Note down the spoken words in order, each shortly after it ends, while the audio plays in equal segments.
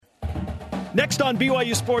Next on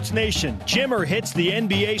BYU Sports Nation, Jimmer hits the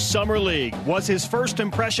NBA Summer League. Was his first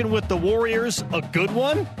impression with the Warriors a good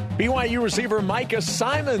one? BYU receiver Micah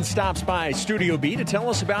Simon stops by Studio B to tell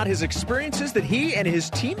us about his experiences that he and his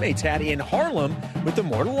teammates had in Harlem with the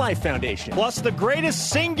More to Life Foundation. Plus the greatest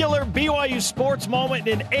singular BYU sports moment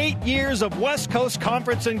in 8 years of West Coast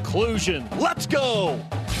Conference inclusion. Let's go!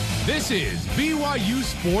 This is BYU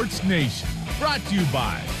Sports Nation, brought to you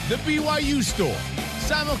by The BYU Store.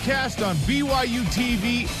 Simulcast on BYU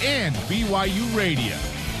TV and BYU Radio.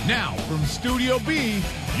 Now, from Studio B,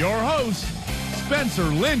 your hosts, Spencer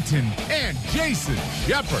Linton and Jason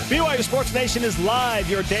Shepard. BYU Sports Nation is live,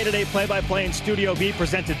 your day-to-day play-by-play in Studio B,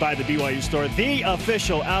 presented by the BYU Store, the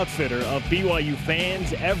official outfitter of BYU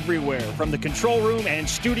fans everywhere, from the control room and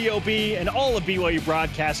Studio B and all of BYU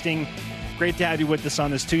broadcasting. Great to have you with us on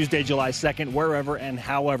this Tuesday, July 2nd, wherever and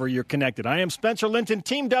however you're connected. I am Spencer Linton,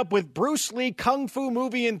 teamed up with Bruce Lee Kung Fu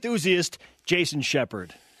movie enthusiast Jason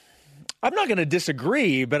Shepard. I'm not going to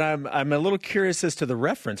disagree, but I'm a little curious as to the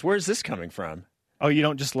reference. Where is this coming from? Oh, you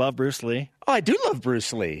don't just love Bruce Lee? Oh, I do love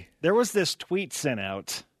Bruce Lee. There was this tweet sent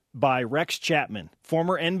out by Rex Chapman,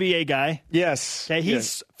 former NBA guy. Yes. Okay,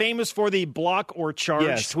 he's famous for the block or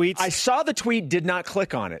charge tweets. I saw the tweet, did not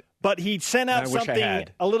click on it. But he sent out something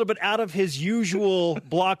a little bit out of his usual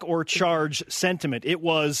block or charge sentiment.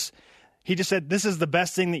 He just said, this is the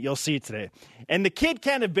best thing that you'll see today. And the kid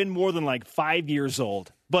can't have been more than like 5 years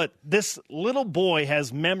old. But this little boy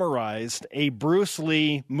has memorized a Bruce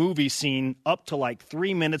Lee movie scene up to like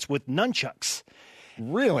 3 minutes with nunchucks.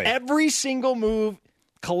 Really? Every single move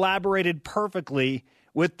collaborated perfectly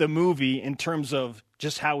with the movie in terms of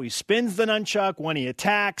just how he spins the nunchuck, when he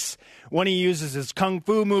attacks, when he uses his kung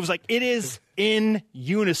fu moves. Like, it is in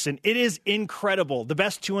unison. It is incredible. The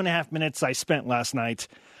best 2.5 minutes I spent last night,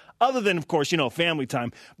 other than, of course, family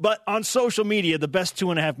time. But on social media, the best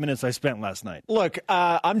 2.5 minutes I spent last night. Look,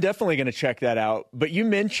 I'm definitely going to check that out. But you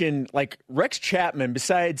mentioned, Rex Chapman,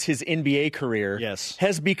 besides his NBA career,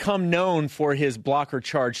 has become known for his blocker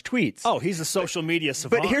charge tweets. Oh, he's a social media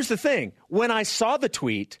savant. But here's the thing. When I saw the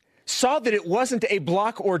tweet, saw that it wasn't a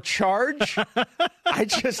block or charge, I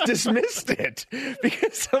just dismissed it.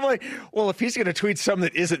 Because I'm like, well, if he's going to tweet something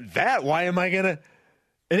that isn't that, why am I going to?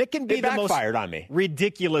 And it can be the most on me.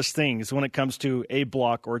 Ridiculous things when it comes to a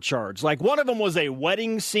block or charge. Like, one of them was a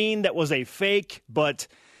wedding scene that was a fake, but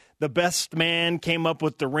the best man came up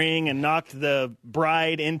with the ring and knocked the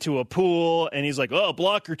bride into a pool, and he's like, oh,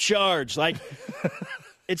 block or charge. Like,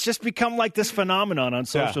 it's just become like this phenomenon on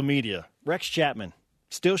social media. Rex Chapman,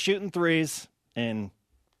 still shooting threes and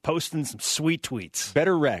posting some sweet tweets.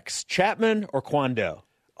 Better Rex, Chapman or Kwon Do?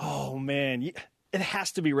 Oh, man. It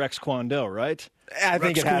has to be Rex Kwon Do, right? I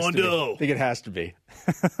think it has to be. I think it has to be.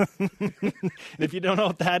 And if you don't know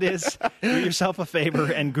what that is, do yourself a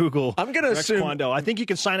favor and Google Rex Kwon Do. I think you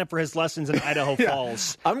can sign up for his lessons in Idaho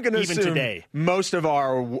Falls. I'm going to assume today. Most of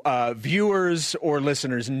our viewers or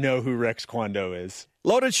listeners know who Rex Kwon Do is.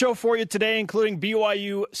 Loaded show for you today, including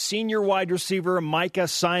BYU senior wide receiver Micah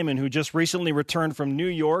Simon, who just recently returned from New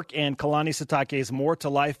York, and Kalani Sitake's More to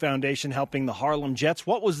Life Foundation helping the Harlem Jets.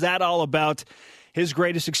 What was that all about? His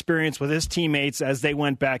greatest experience with his teammates as they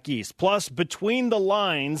went back east. Plus, between the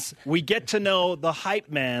lines, we get to know the hype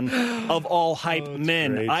man of all hype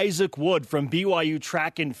men, great. Isaac Wood from BYU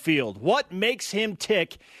Track and Field. What makes him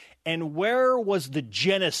tick, and where was the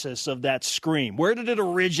genesis of that scream? Where did it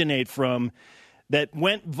originate from that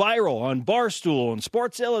went viral on Barstool and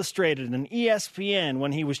Sports Illustrated and ESPN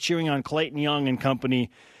when he was cheering on Clayton Young and company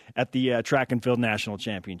at the Track and Field National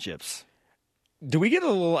Championships? Do we get a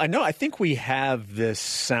little? I think we have this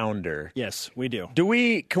sounder. Yes, we do. Can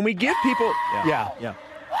we give people? Yeah.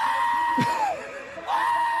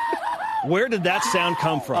 Where did that sound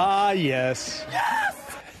come from? Yes.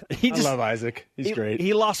 I love Isaac. He's great.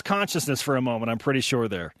 He lost consciousness for a moment, I'm pretty sure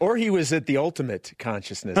there. Or he was at the ultimate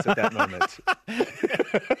consciousness at that moment.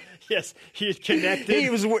 Yes, he had connected. He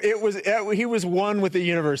was one with the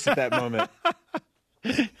universe at that moment.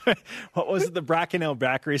 What was it the Bracken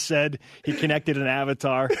Bakri said? He connected an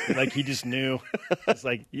avatar. Like, he just knew. It's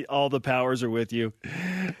like, all the powers are with you.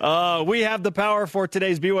 We have the power for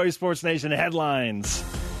today's BYU Sports Nation headlines.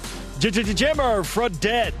 Jimmer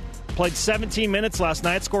Fredette played 17 minutes last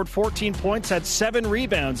night, scored 14 points, had 7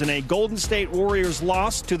 rebounds in a Golden State Warriors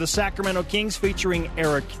loss to the Sacramento Kings featuring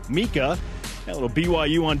Eric Mika. A little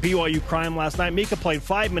BYU on BYU crime last night. Mika played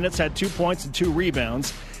 5 minutes, had 2 points and 2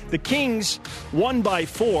 rebounds. The Kings won by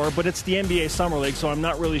 4, but it's the NBA Summer League, so I'm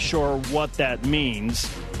not really sure what that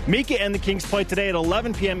means. Mika and the Kings play today at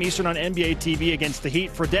 11 p.m. Eastern on NBA TV against the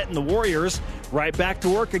Heat. Fredette and the Warriors right back to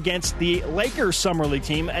work against the Lakers Summer League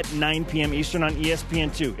team at 9 p.m. Eastern on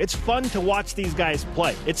ESPN2. It's fun to watch these guys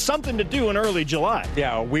play. It's something to do in early July.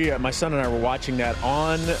 Yeah, my son and I were watching that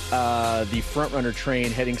on the front-runner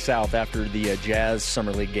train heading south after the Jazz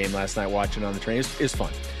Summer League game last night, watching on the train. It was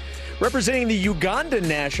fun. Representing the Uganda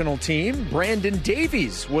national team, Brandon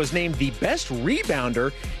Davies was named the best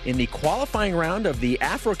rebounder in the qualifying round of the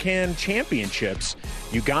African Championships.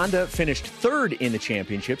 Uganda finished third in the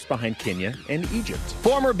championships behind Kenya and Egypt.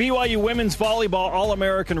 Former BYU women's volleyball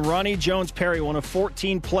All-American Ronnie Jones-Perry, one of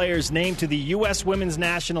 14 players named to the U.S. women's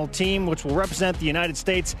national team, which will represent the United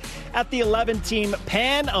States at the 11-team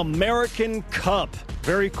Pan American Cup.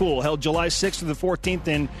 Very cool. Held July 6th through the 14th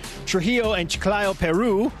in Trujillo and Chiclayo,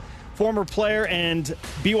 Peru. Former player and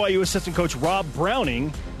BYU assistant coach Rob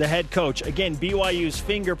Browning, the head coach. Again, BYU's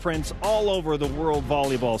fingerprints all over the world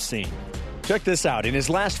volleyball scene. Check this out. In his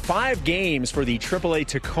last 5 games for the AAA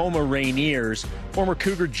Tacoma Rainiers, former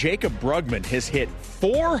Cougar Jacob Brugman has hit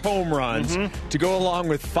 4 home runs to go along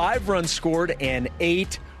with 5 runs scored and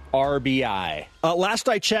 8 RBI. Last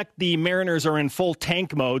I checked, the Mariners are in full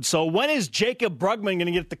tank mode. So when is Jacob Brugman going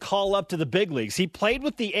to get the call up to the big leagues? He played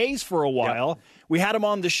with the A's for a while. Yep. We had him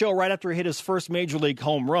on the show right after he hit his first major league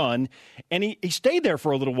home run. And he stayed there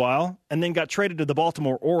for a little while and then got traded to the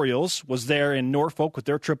Baltimore Orioles, was there in Norfolk with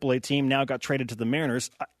their AAA team, now got traded to the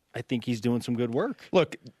Mariners. I think he's doing some good work.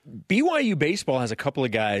 Look, BYU baseball has a couple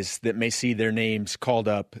of guys that may see their names called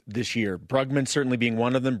up this year. Brugman certainly being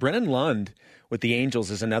one of them. Brennan Lund with the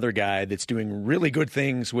Angels is another guy that's doing really good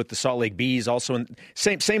things with the Salt Lake Bees, also in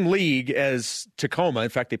same league as Tacoma. In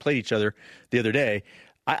fact, they played each other the other day.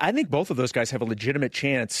 I think both of those guys have a legitimate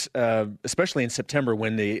chance, especially in September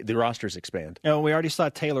when the rosters expand. We already saw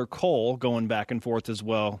Taylor Cole going back and forth as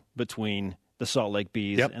well between the Salt Lake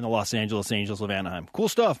Bees and the Los Angeles Angels of Anaheim. Cool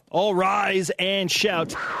stuff. All rise and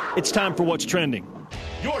shout. It's time for What's Trending.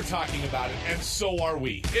 You're talking about it, and so are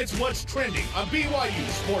we. It's What's Trending on BYU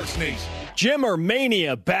Sports Nation. Jimmer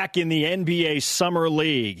Mania back in the NBA Summer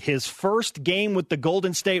League. His first game with the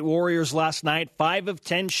Golden State Warriors last night, 5 of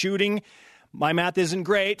 10 shooting. My math isn't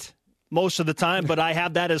great most of the time, but I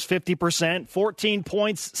have that as 50%. 14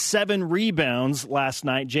 points, 7 rebounds last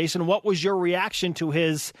night. Jason, what was your reaction to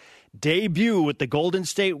his debut with the Golden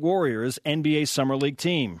State Warriors NBA Summer League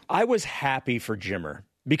team? I was happy for Jimmer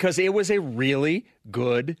because it was a really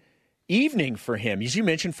good evening for him. As you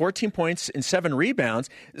mentioned, 14 points and 7 rebounds.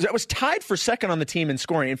 That was tied for second on the team in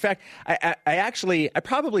scoring. In fact, I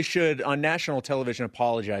probably should on national television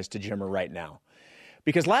apologize to Jimmer right now.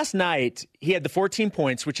 Because last night, he had the 14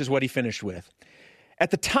 points, which is what he finished with. At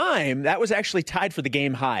the time, that was actually tied for the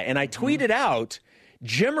game high. And I tweeted out,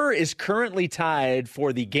 Jimmer is currently tied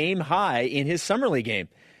for the game high in his Summer League game.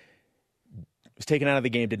 Was taken out of the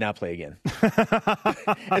game, did not play again.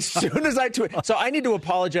 As soon as I tweeted. So I need to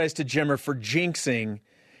apologize to Jimmer for jinxing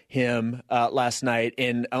him last night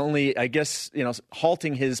and only, I guess,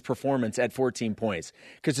 halting his performance at 14 points.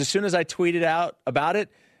 Because as soon as I tweeted out about it,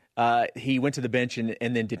 he went to the bench and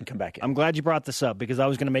then didn't come back in. I'm glad you brought this up because I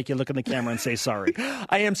was going to make you look in the camera and say sorry.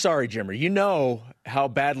 I am sorry, Jimmer. You know how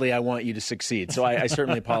badly I want you to succeed, so I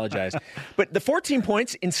certainly apologize. But the 14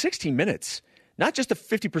 points in 16 minutes, not just a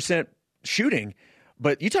 50% shooting,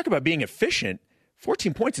 but you talk about being efficient.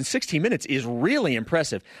 14 points in 16 minutes is really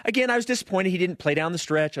impressive. Again, I was disappointed he didn't play down the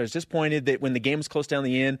stretch. I was disappointed that when the game was close down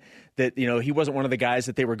the end that, he wasn't one of the guys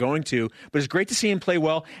that they were going to. But it's great to see him play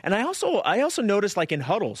well. And I also noticed, like in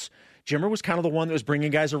huddles, Jimmer was kind of the one that was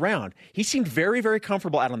bringing guys around. He seemed very, very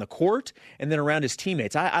comfortable out on the court and then around his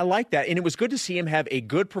teammates. I like that. And it was good to see him have a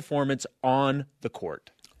good performance on the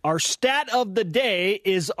court. Our stat of the day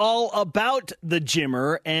is all about the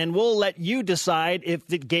Jimmer, and we'll let you decide if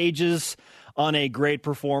it gauges on a great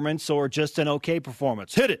performance or just an okay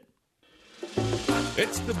performance. Hit it.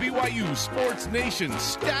 It's the BYU Sports Nation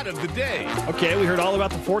stat of the day. Okay, we heard all about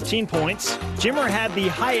the 14 points. Jimmer had the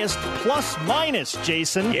highest plus-minus,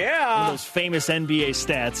 Jason. Yeah. One of those famous NBA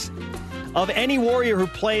stats. Of any Warrior who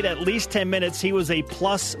played at least 10 minutes, he was a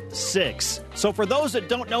 +6. So for those that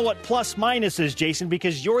don't know what plus-minus is, Jason,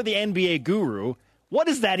 because you're the NBA guru, what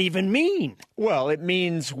does that even mean? Well, it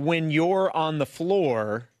means when you're on the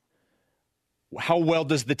floor, how well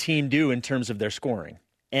does the team do in terms of their scoring?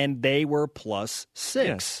 And they were +6.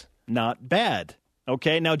 Yes. Not bad.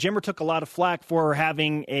 Okay, now Jimmer took a lot of flack for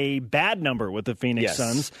having a bad number with the Phoenix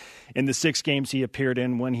Suns in the 6 games he appeared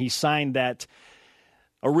in when he signed that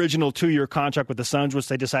original 2-year contract with the Suns, which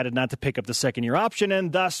they decided not to pick up the second-year option,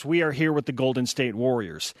 and thus we are here with the Golden State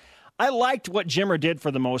Warriors. I liked what Jimmer did for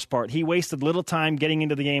the most part. He wasted little time getting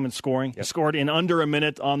into the game and scoring. He scored in under a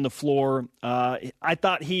minute on the floor. I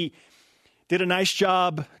thought he did a nice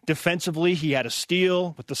job defensively. He had a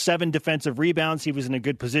steal with the 7 defensive rebounds. He was in a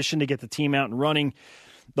good position to get the team out and running.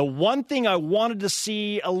 The one thing I wanted to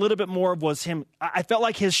see a little bit more of was him. I felt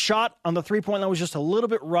like his shot on the three-point line was just a little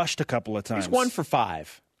bit rushed a couple of times. He's 1 for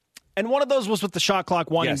 5. And one of those was with the shot clock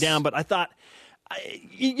winding down, but I thought,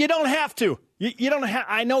 you don't have to. You don't have.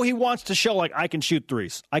 I know he wants to show, like, I can shoot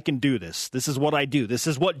threes. I can do this. This is what I do. This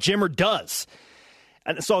is what Jimmer does.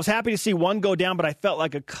 And so I was happy to see one go down, but I felt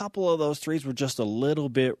like a couple of those threes were just a little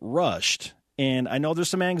bit rushed. And I know there's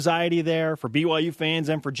some anxiety there for BYU fans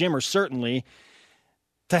and for Jimmer, certainly,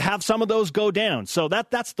 to have some of those go down. So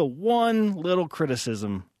that's the one little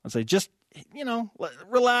criticism. I'd say just,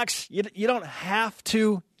 relax. You don't have to.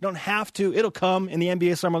 You don't have to. It'll come in the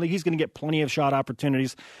NBA Summer League. He's going to get plenty of shot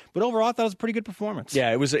opportunities. But overall, I thought it was a pretty good performance.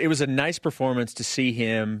 Yeah, it was a nice performance to see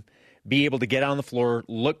him be able to get on the floor,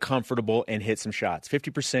 look comfortable, and hit some shots.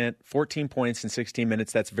 50%, 14 points in 16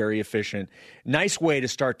 minutes. That's very efficient. Nice way to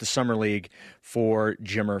start the Summer League for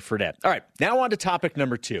Jimmer Fredette. All right, now on to topic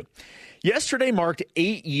number 2. Yesterday marked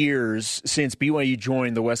 8 years since BYU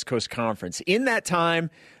joined the West Coast Conference. In that time,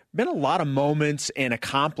 been a lot of moments and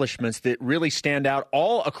accomplishments that really stand out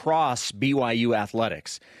all across BYU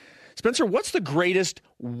athletics. Spencer, what's the greatest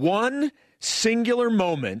one singular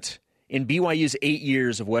moment in BYU's 8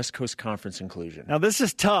 years of West Coast Conference inclusion? Now, this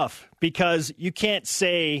is tough because you can't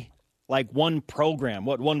say, like, one program,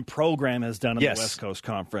 what one program has done in the West Coast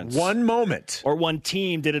Conference. One moment. Or one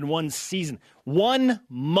team did in one season. One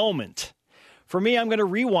moment. For me, I'm going to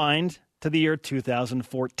rewind to the year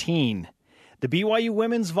 2014. The BYU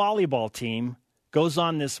women's volleyball team goes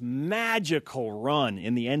on this magical run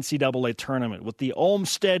in the NCAA tournament with the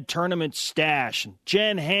Olmsted tournament stash, and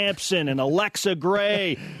Jen Hampson and Alexa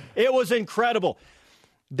Gray. It was incredible.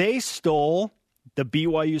 They stole the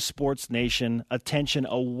BYU Sports Nation attention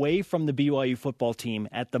away from the BYU football team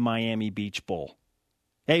at the Miami Beach Bowl.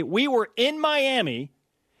 Hey, we were in Miami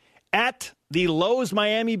at the Lowe's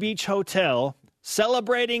Miami Beach Hotel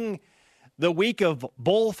celebrating the week of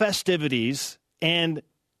bowl festivities, and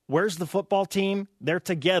where's the football team? They're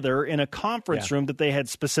together in a conference room that they had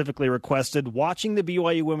specifically requested, watching the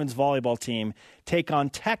BYU women's volleyball team take on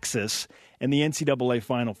Texas in the NCAA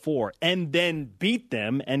Final Four and then beat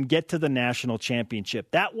them and get to the national championship.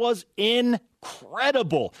 That was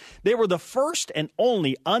incredible. They were the first and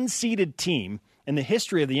only unseeded team in the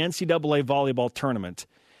history of the NCAA volleyball tournament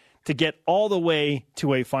to get all the way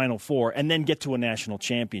to a Final Four and then get to a national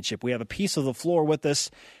championship. We have a piece of the floor with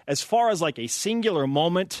us. As far as like a singular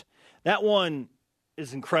moment, that one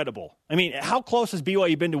is incredible. I mean, how close has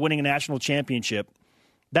BYU been to winning a national championship?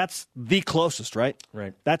 That's the closest, right?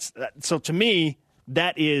 Right. So to me,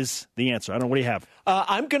 that is the answer. I don't know. What do you have?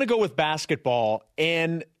 I'm going to go with basketball.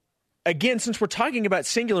 And again, since we're talking about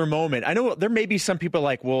singular moment, I know there may be some people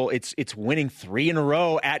like, well, it's winning 3 in a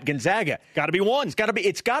row at Gonzaga. Got to be one. It's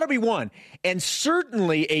got to be one. And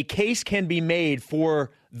certainly a case can be made for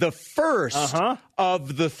the first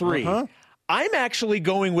of the 3. I'm actually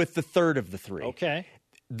going with the third of the 3. Okay.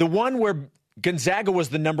 The one where Gonzaga was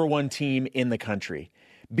the number 1 team in the country.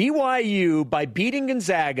 BYU, by beating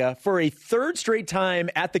Gonzaga for a third straight time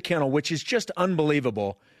at the Kennel, which is just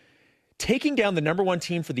unbelievable, taking down the number 1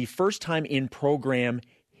 team for the first time in program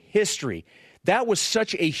history. That was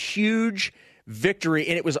such a huge victory,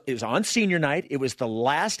 and it was on senior night. It was the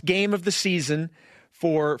last game of the season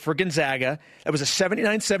for Gonzaga. That was a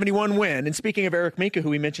 79-71 win. And speaking of Eric Mika, who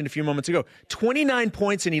we mentioned a few moments ago, 29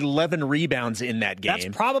 points and 11 rebounds in that game.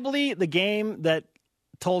 That's probably the game that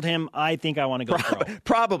told him, I think I want to go pro.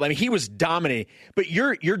 Probably. I mean, he was dominating. But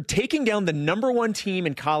you're taking down the number 1 team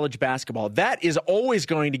in college basketball. That is always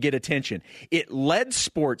going to get attention. It led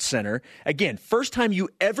SportsCenter. Again, first time you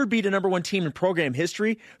ever beat a number 1 team in program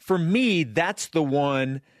history. For me, that's the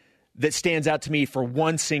one that stands out to me for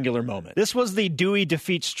one singular moment. This was the Dewey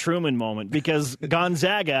defeats Truman moment because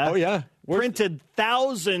Gonzaga printed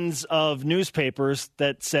thousands of newspapers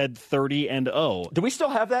that said 30-0. Do we still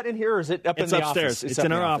have that in here, or is it up in the upstairs. office? It's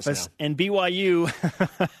in our office. And BYU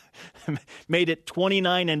made it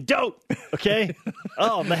 29-0. Okay?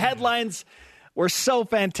 The headlines were so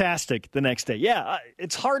fantastic the next day. Yeah,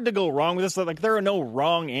 it's hard to go wrong with this. Like, there are no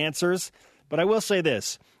wrong answers. But I will say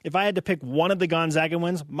this. If I had to pick one of the Gonzaga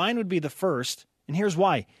wins, mine would be the first. And here's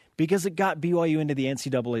why. Because it got BYU into the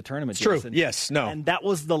NCAA tournament. It's true. Yes. No. And that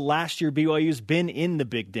was the last year BYU's been in the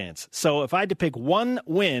Big Dance. So if I had to pick one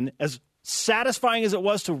win, as satisfying as it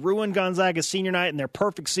was to ruin Gonzaga's senior night and their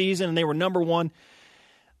perfect season, and they were number 1,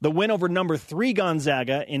 the win over number 3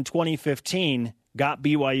 Gonzaga in 2015 got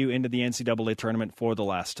BYU into the NCAA tournament for the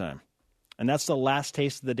last time. And that's the last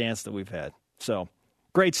taste of the dance that we've had. So,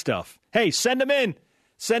 great stuff. Hey, send them in.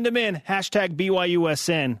 Send them in. Hashtag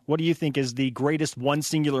BYUSN. What do you think is the greatest one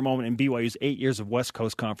singular moment in BYU's 8 years of West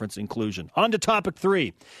Coast Conference inclusion? On to topic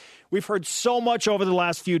 3. We've heard so much over the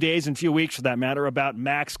last few days and few weeks, for that matter, about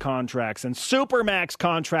max contracts and super max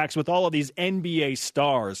contracts with all of these NBA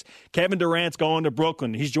stars. Kevin Durant's going to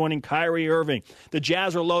Brooklyn. He's joining Kyrie Irving. The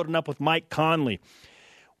Jazz are loading up with Mike Conley.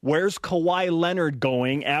 Where's Kawhi Leonard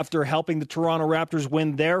going after helping the Toronto Raptors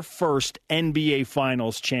win their first NBA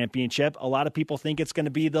Finals championship? A lot of people think it's going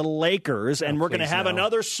to be the Lakers, and we're going to have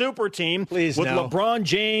another super team with LeBron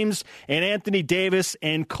James and Anthony Davis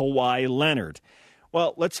and Kawhi Leonard.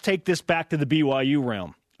 Well, let's take this back to the BYU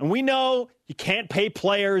realm. And we know you can't pay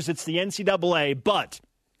players. It's the NCAA. But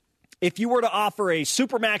if you were to offer a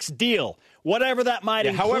Supermax deal, whatever that might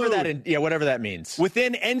include. Whatever that means.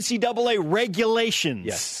 Within NCAA regulations.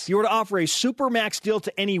 Yes. If you were to offer a Supermax deal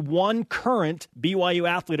to any one current BYU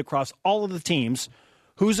athlete across all of the teams,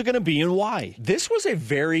 who's it going to be and why? This was a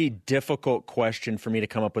very difficult question for me to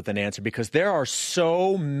come up with an answer, because there are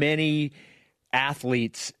so many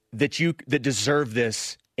athletes that deserve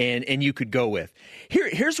this and you could go with.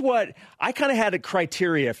 Here's what I kind of had a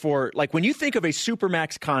criteria for, like, when you think of a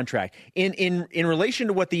Supermax contract in relation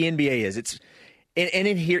to what the NBA is, it's and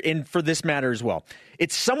in here, and for this matter as well,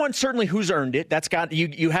 it's someone certainly who's earned it. That's got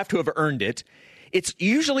you have to have earned it. It's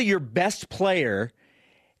usually your best player,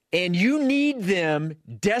 and you need them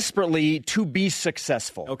desperately to be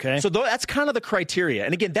successful. Okay. So that's kind of the criteria.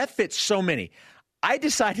 And again, that fits so many. I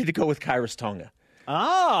decided to go with Khyiris Tonga.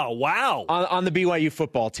 Oh, wow. On the BYU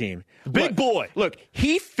football team. Big boy. Look,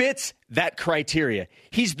 he fits that criteria.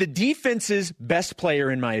 He's the defense's best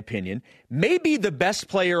player, in my opinion. Maybe the best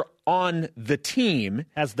player on the team.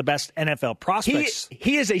 Has the best NFL prospects.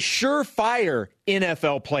 He is a surefire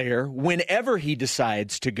NFL player whenever he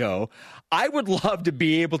decides to go. I would love to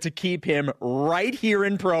be able to keep him right here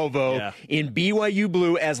in Provo in BYU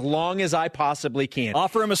Blue as long as I possibly can.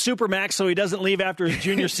 Offer him a Supermax so he doesn't leave after his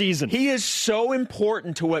junior season. He is so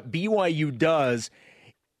important to what BYU does.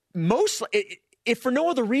 Mostly, if for no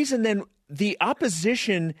other reason than the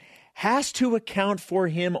opposition has to account for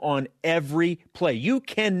him on every play. You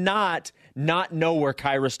cannot not know where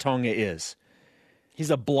Khyiris Tonga is. He's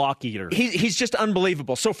a block eater. He's just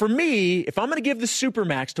unbelievable. So for me, if I'm going to give the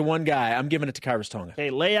Supermax to one guy, I'm giving it to Khyiris Tonga. Okay,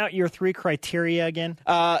 lay out your 3 criteria again.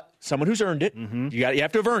 Someone who's earned it. Mm-hmm. You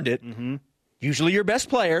have to have earned it. Mm-hmm. Usually your best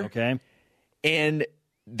player. Okay. And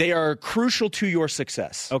they are crucial to your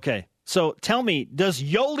success. Okay. So tell me, does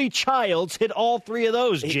Yoli Childs hit all 3 of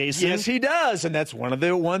those, Jason? Yes, he does, and that's one of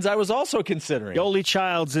the ones I was also considering. Yoli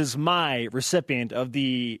Childs is my recipient of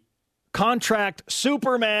the contract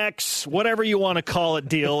Supermax, whatever you want to call it,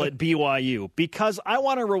 deal at BYU, because I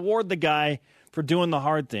want to reward the guy for doing the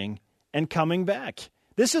hard thing and coming back.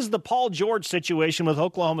 This is the Paul George situation with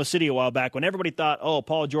Oklahoma City a while back when everybody thought, oh,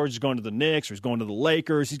 Paul George is going to the Knicks or he's going to the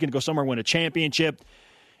Lakers, he's going to go somewhere and win a championship.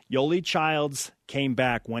 Yoli Childs came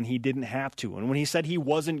back when he didn't have to and when he said he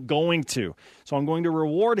wasn't going to. So I'm going to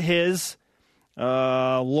reward his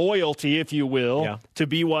loyalty, if you will, to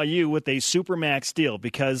BYU with a Supermax deal,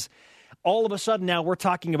 because all of a sudden now we're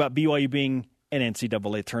talking about BYU being an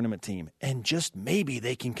NCAA tournament team, and just maybe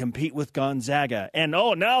they can compete with Gonzaga. And,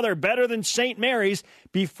 oh, now they're better than St. Mary's.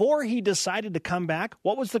 Before he decided to come back,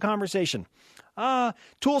 what was the conversation?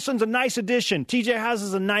 Toulson's a nice addition. TJ Haas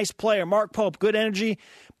is a nice player. Mark Pope, good energy.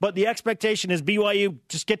 But the expectation is BYU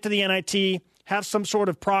just get to the NIT, have some sort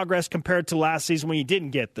of progress compared to last season when you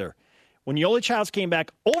didn't get there. When Yoli Childs came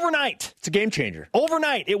back overnight, it's a game changer.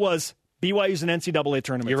 Overnight, it was BYU's an NCAA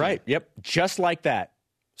tournament You're team. right. Yep. Just like that.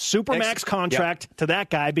 Supermax contract to that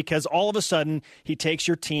guy, because all of a sudden he takes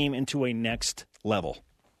your team into a next level.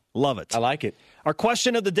 Love it. I like it. Our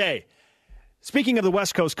question of the day. Speaking of the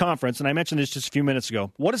West Coast Conference, and I mentioned this just a few minutes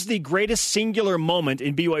ago, what is the greatest singular moment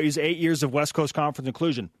in BYU's 8 years of West Coast Conference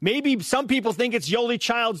inclusion? Maybe some people think it's Yoli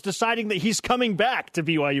Childs deciding that he's coming back to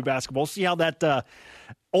BYU basketball. See how that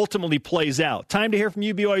ultimately plays out. Time to hear from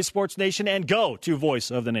you, BYU Sports Nation, and go to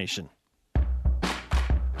Voice of the Nation.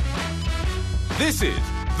 This is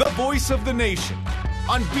the Voice of the Nation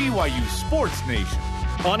on BYU Sports Nation.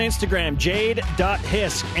 On Instagram,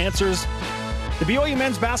 Jade.Hisk answers the BYU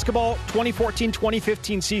men's basketball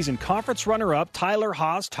 2014-2015 season. Conference runner-up, Tyler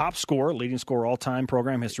Haas, top scorer, leading scorer all-time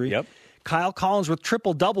program history. Yep. Kyle Collins with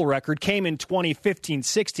triple-double record, came in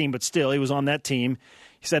 2015-16, but still, he was on that team.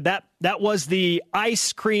 He said that was the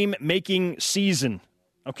ice cream making season.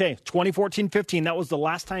 Okay, 2014-15, that was the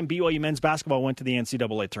last time BYU men's basketball went to the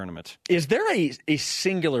NCAA tournament. Is there a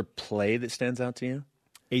singular play that stands out to you?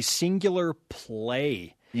 a singular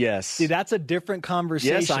play. Yes. See, that's a different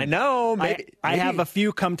conversation. Yes, I know. I have a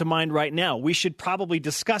few come to mind right now. We should probably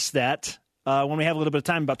discuss that when we have a little bit of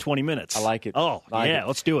time, about 20 minutes. I like it. Oh, yeah,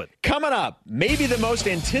 let's do it. Coming up, maybe the most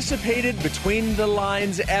anticipated Between the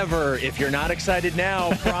Lines ever. If you're not excited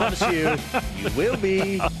now, promise you will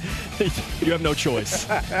be. You have no choice.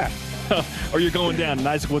 Or you're going down, and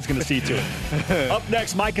Isaac Wood's going to see to it. Up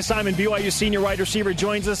next, Micah Simon, BYU senior wide receiver,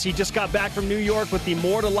 joins us. He just got back from New York with the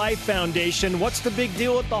More to Life Foundation. What's the big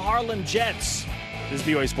deal with the Harlem Jets? This is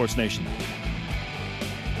BYU Sports Nation.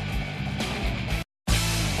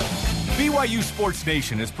 BYU Sports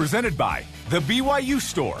Nation is presented by The BYU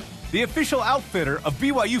Store, the official outfitter of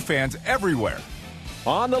BYU fans everywhere.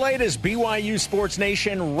 On the latest BYU Sports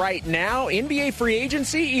Nation right now, NBA free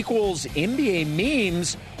agency equals NBA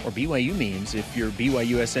memes, or BYU memes. If you're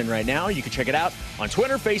BYUSN right now, you can check it out on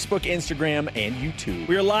Twitter, Facebook, Instagram, and YouTube.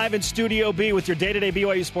 We are live in Studio B with your day-to-day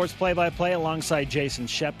BYU Sports play-by-play alongside Jason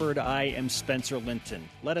Shepard. I am Spencer Linton.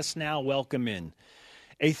 Let us now welcome in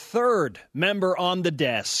a third member on the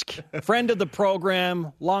desk, friend of the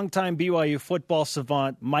program, longtime BYU football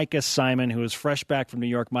savant, Micah Simon, who is fresh back from New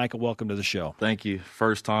York. Micah, welcome to the show. Thank you.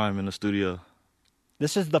 First time in the studio.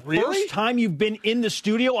 This is the first time you've been in the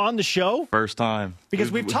studio on the show? First time.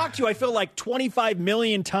 Because we've talked to you, I feel like 25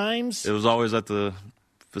 million times. It was always at the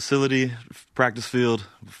facility, practice field,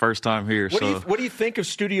 first time here. What do you think of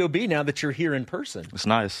Studio B now that you're here in person? It's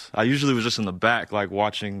nice. I usually was just in the back, like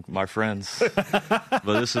watching my friends,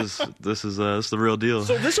 but this is the real deal.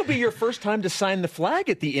 So this will be your first time to sign the flag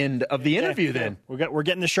at the end of the interview. Then we're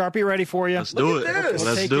getting the Sharpie ready for you. Let's do it.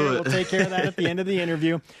 Let's do it. We'll take care of that at the end of the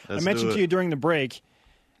interview. I mentioned to you during the break,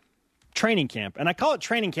 training camp, and I call it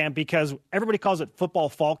training camp because everybody calls it football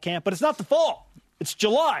fall camp, but it's not the fall. It's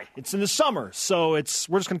July. It's in the summer, so we're just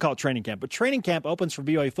going to call it training camp. But training camp opens for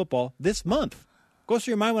BYU football this month. Goes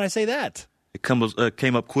through your mind when I say that? It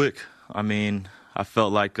came up quick. I mean, I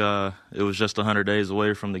felt like it was just 100 days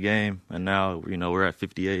away from the game, and now we're at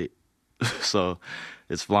 58. So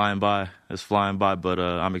it's flying by. But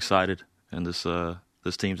I'm excited, and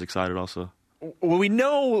this team's excited also. Well, we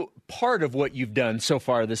know part of what you've done so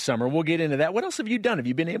far this summer. We'll get into that. What else have you done? Have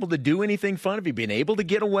you been able to do anything fun? Have you been able to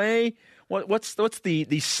get away? What's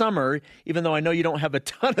the summer, even though I know you don't have a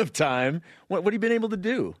ton of time, what have you been able to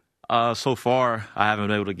do? So far, I haven't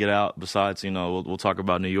been able to get out. Besides, we'll talk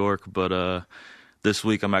about New York, but this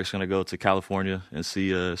week I'm actually going to go to California and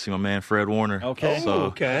see my man Fred Warner. Okay.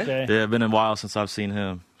 Yeah, it's been a while since I've seen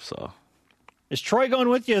him. So. Is Troy going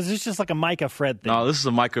with you? Or is this just like a Micah Fred thing? No, this is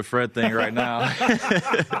a Micah Fred thing right now.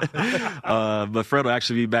 But Fred will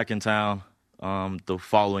actually be back in town the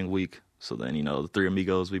following week. So then, the three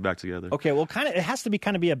amigos will be back together. Okay, well, it has to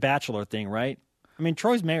be a bachelor thing, right? I mean,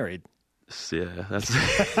 Troy's married. Yeah, that's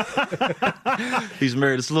he's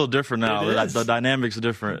married. It's a little different now. The dynamics are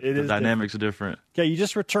different. The dynamics are different. Okay, you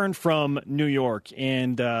just returned from New York,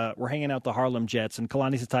 and we're hanging out the Harlem Jets and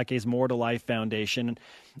Kalani Sitake's More to Life Foundation. And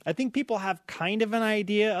I think people have kind of an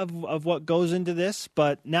idea of what goes into this,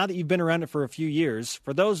 but now that you've been around it for a few years,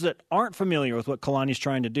 for those that aren't familiar with what Kalani's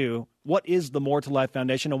trying to do, what is the More to Life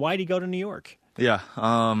Foundation, and why did he go to New York? Yeah,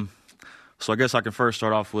 so I guess I can first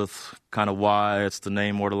start off with kind of why it's the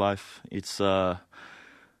name More to Life. It's Coach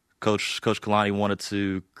Kalani wanted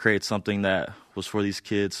to create something that was for these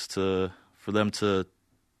kids for them to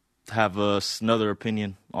have another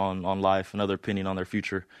opinion on life, another opinion on their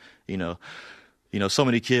future. So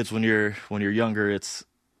many kids when you're younger, it's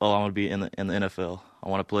I want to be in the NFL. I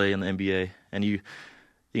want to play in the NBA, and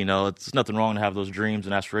it's nothing wrong to have those dreams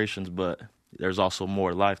and aspirations, but there's also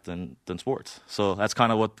more to life than sports. So that's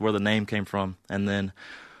kind of where the name came from. And then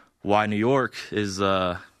why New York is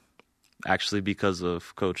actually because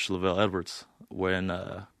of Coach LaVelle Edwards. When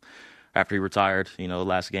after he retired,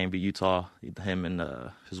 last game beat Utah, him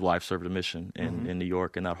and his wife served a mission in New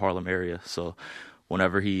York in that Harlem area. So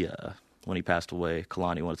whenever when he passed away,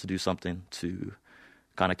 Kalani wanted to do something to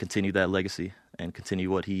kind of continue that legacy and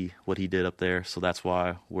continue what he did up there. So that's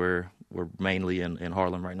why we're mainly in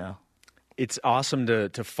Harlem right now. It's awesome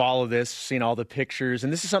to follow this, seeing all the pictures.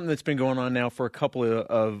 And this is something that's been going on now for a couple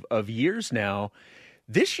of years now.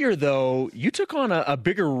 This year, though, you took on a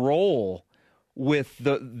bigger role with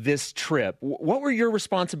this trip. What were your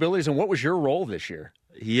responsibilities and what was your role this year?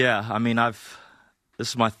 Yeah, I mean, this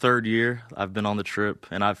is my third year I've been on the trip,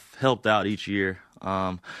 and I've helped out each year.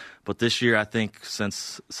 But this year, I think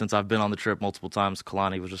since I've been on the trip multiple times,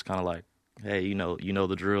 Kalani was just kind of like, hey, you know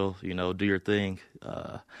the drill, do your thing.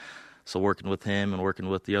 So working with him and working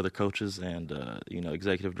with the other coaches and,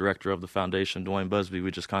 executive director of the foundation, Dwayne Busby,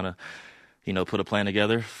 we just kind of, put a plan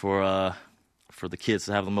together for for the kids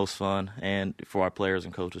to have the most fun and for our players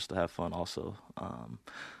and coaches to have fun also.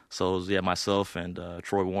 So it was, myself and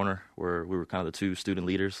Troy Warner, we were kind of the two student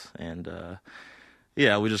leaders. And,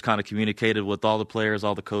 we just kind of communicated with all the players,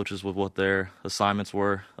 all the coaches with what their assignments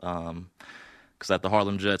were. Because at the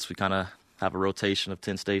Harlem Jets, we kind of have a rotation of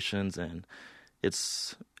 10 stations, and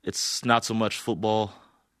it's not so much football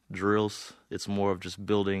drills. It's more of just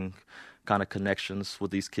building kind of connections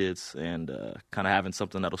with these kids and kind of having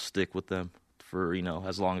something that'll stick with them for,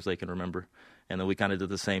 as long as they can remember. And then we kind of did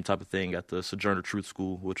the same type of thing at the Sojourner Truth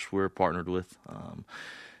School, which we're partnered with.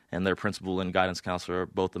 And their principal and guidance counselor are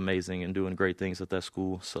both amazing and doing great things at that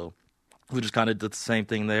school. So we just kind of did the same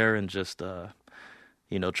thing there and just,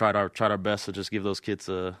 tried our best to just give those kids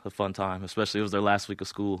a fun time, especially it was their last week of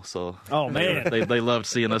school. So man, they loved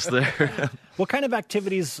seeing us there. What kind of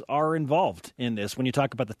activities are involved in this when you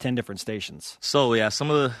talk about the 10 different stations? So,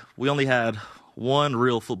 we only had one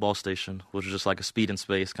real football station, which was just like a speed and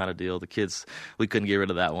space kind of deal. The kids, we couldn't get rid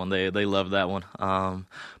of that one. They loved that one.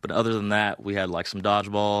 But other than that, we had like some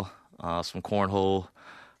dodgeball, some cornhole.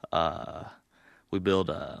 We built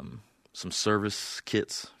some service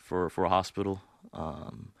kits for a hospital.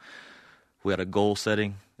 We had a goal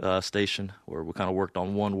setting station where we kind of worked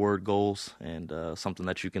on one-word goals and something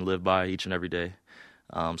that you can live by each and every day.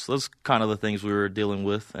 So those kind of the things we were dealing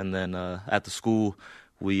with. And then at the school,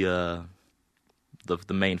 we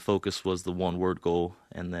the main focus was the one-word goal.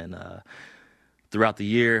 And then throughout the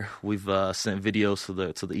year, we've sent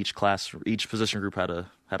videos to each class. Each position group had a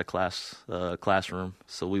classroom,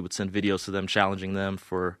 so we would send videos to them, challenging them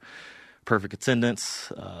for perfect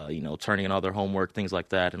attendance, turning in all their homework, things like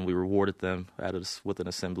that, and we rewarded them with an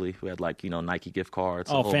assembly. We had Nike gift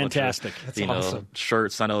cards. Oh, fantastic! That's awesome.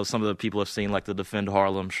 Shirts. I know some of the people have seen the Defend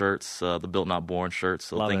Harlem shirts, the Built Not Born shirts,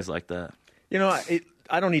 so things like that.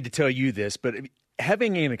 I don't need to tell you this, but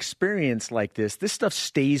having an experience like this stuff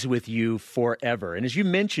stays with you forever. And as you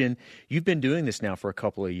mentioned, you've been doing this now for a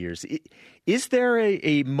couple of years. Is there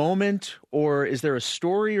a moment, or is there a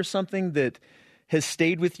story or something that has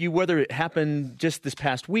stayed with you, whether it happened just this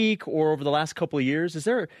past week or over the last couple of years? Is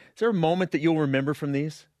there a moment that you'll remember from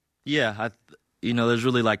these? Yeah, there's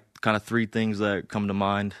really kind of three things that come to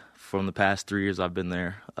mind from the past 3 years I've been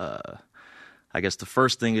there. I guess the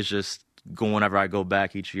first thing is just whenever I go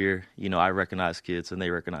back each year, I recognize kids and they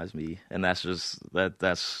recognize me, and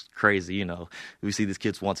that's crazy. We see these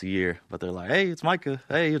kids once a year, but they're like, "Hey, it's Micah.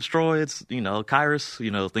 Hey, it's Troy. It's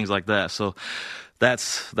Kyrus." Things like that. So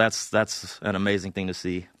that's an amazing thing to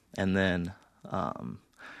see. And then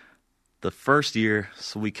the first year,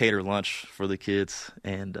 so we cater lunch for the kids,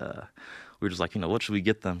 and we were just like, what should we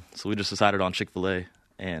get them? So we just decided on Chick-fil-A,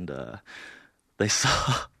 and they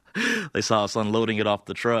saw us unloading it off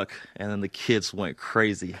the truck, and then the kids went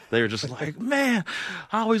crazy. They were just like, "Man,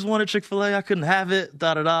 I always wanted Chick-fil-A. I couldn't have it,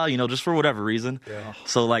 just for whatever reason." Yeah.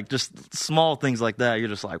 So, just small things like that, you're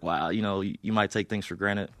just like, wow, you might take things for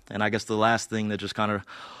granted. And I guess the last thing that just kind of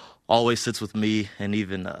always sits with me, and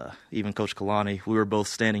even Coach Kalani, we were both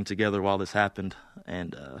standing together while this happened,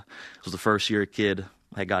 and it was the first year a kid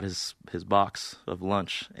had got his box of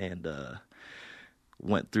lunch, and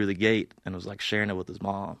went through the gate and was sharing it with his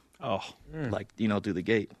mom. Oh, through the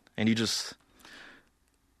gate. And you just,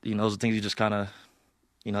 those are things you just kind of,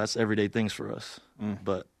 that's everyday things for us.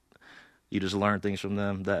 But you just learn things from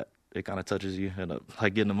them that it kind of touches you and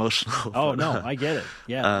getting emotional. Oh, no, I get it.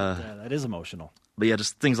 Yeah, that is emotional. But yeah,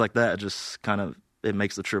 just things like that, just kind of, it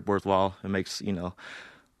makes the trip worthwhile. It makes,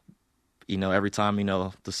 every time,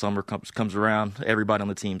 the summer comes around, everybody on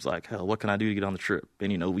the team's like, hell, what can I do to get on the trip?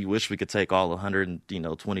 And, we wish we could take all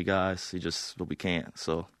 120 guys, but we can't.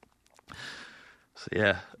 So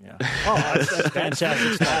yeah. Oh, that's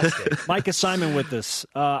fantastic. Micah Simon with us.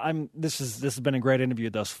 This has been a great interview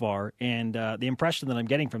thus far. And the impression that I'm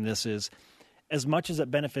getting from this is, as much as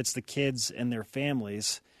it benefits the kids and their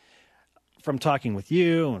families, from talking with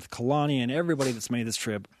you and with Kalani and everybody that's made this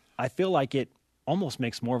trip, I feel like it almost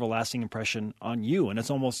makes more of a lasting impression on you, and it's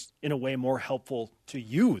almost in a way more helpful to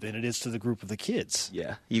you than it is to the group of the kids.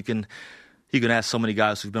 Yeah, you can ask so many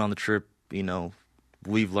guys who've been on the trip.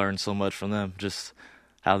 We've learned so much from them, just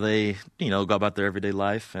how they go about their everyday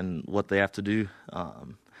life and what they have to do.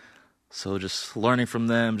 So just learning from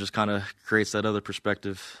them just kind of creates that other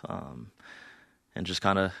perspective, and just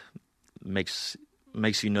kind of makes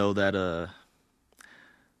you know that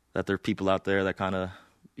there are people out there that kind of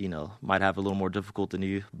might have a little more difficult than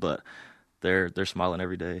you, but they're smiling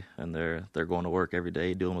every day, and they're going to work every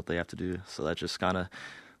day doing what they have to do. So that just kind of,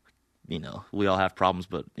 we all have problems,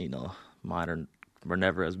 but mine are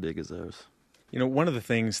never as big as theirs. One of the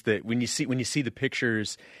things that when you see the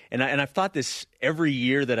pictures, and I've thought this every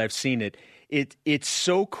year that I've seen it, It's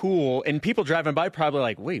so cool. And people driving by probably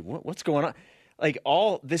like, wait, what's going on? Like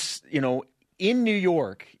all this, in New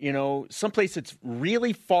York, someplace that's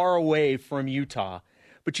really far away from Utah,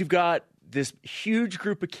 but you've got this huge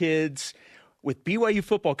group of kids with BYU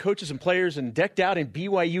football coaches and players and decked out in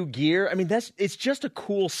BYU gear. I mean, it's just a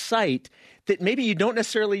cool sight that maybe you don't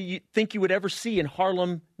necessarily think you would ever see in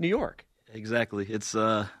Harlem, New York. Exactly. It's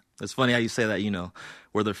funny how you say that,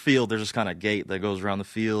 where their field, there's just kind of gate that goes around the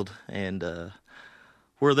field, and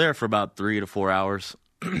we're there for about 3 to 4 hours.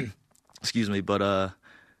 Excuse me, but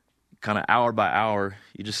kind of hour by hour,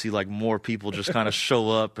 you just see like more people just kind of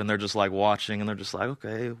show up, and they're just like watching, and they're just like,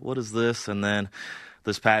 okay, what is this? And then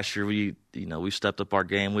this past year, we stepped up our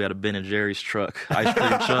game. We had a Ben & Jerry's truck, ice cream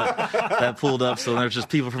truck that pulled up. So there's just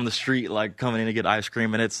people from the street like coming in to get ice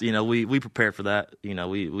cream, and it's we prepared for that.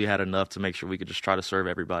 We had enough to make sure we could just try to serve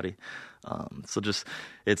everybody. So just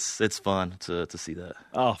it's fun to see that.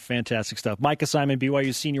 Oh, fantastic stuff. Micah Simon,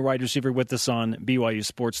 BYU senior wide receiver, with us on BYU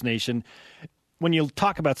Sports Nation. When you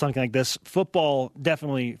talk about something like this, football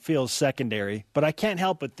definitely feels secondary, but I can't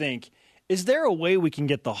help but think, is there a way we can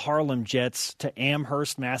get the Harlem Jets to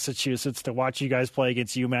Amherst, Massachusetts to watch you guys play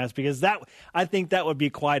against UMass? Because I think that would be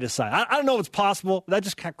quite a sight. I don't know if it's possible. That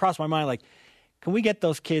just crossed my mind. Like, can we get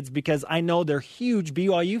those kids? Because I know they're huge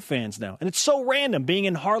BYU fans now. And it's so random being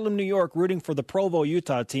in Harlem, New York, rooting for the Provo,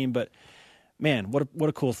 Utah team. But, man, what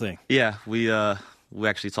a cool thing. Yeah, we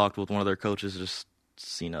actually talked with one of their coaches, just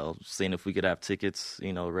seeing if we could have tickets,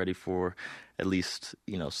 ready for at least,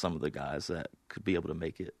 some of the guys that could be able to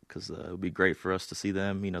make it, because it would be great for us to see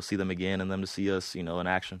them, see them again, and them to see us, in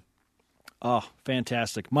action. Oh,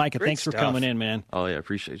 fantastic. Micah, Great thanks stuff. for coming in, man. Oh, yeah,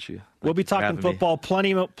 appreciate you. We'll be talking football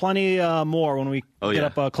plenty more when we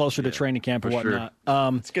get up closer to training camp and whatnot.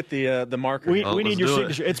 Sure. Let's get the marker. We need your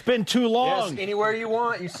signature. It's been too long. Yes, anywhere you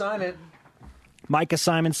want, you sign it. Micah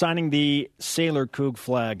Simon signing the Sailor Coug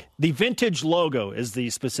flag. The vintage logo is the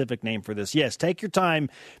specific name for this. Yes, take your time,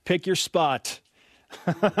 pick your spot.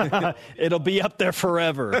 It'll be up there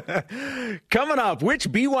forever. Coming up, which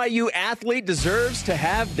BYU athlete deserves to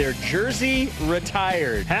have their jersey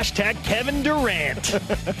retired? Hashtag Kevin Durant.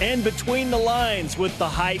 And Between the Lines with the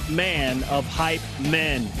hype man of hype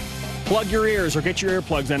men. Plug your ears, or get your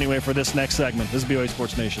earplugs anyway, for this next segment. This is BYU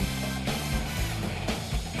Sports Nation.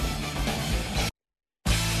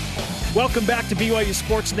 Welcome back to BYU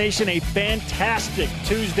Sports Nation. A fantastic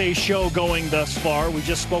Tuesday show going thus far. We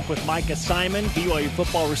just spoke with Micah Simon, BYU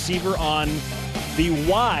football receiver, on the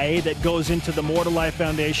why that goes into the More to Life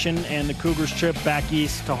Foundation and the Cougars' trip back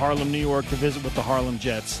east to Harlem, New York to visit with the Harlem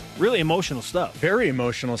Jets. Really emotional stuff. Very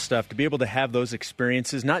emotional stuff to be able to have those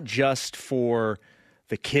experiences, not just for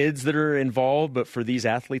the kids that are involved, but for these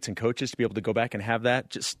athletes and coaches to be able to go back and have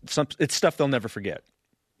that. It's stuff they'll never forget.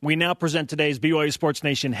 We now present today's BYU Sports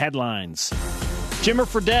Nation headlines. Jimmer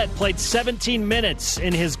Fredette played 17 minutes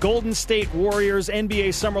in his Golden State Warriors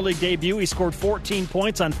NBA Summer League debut. He scored 14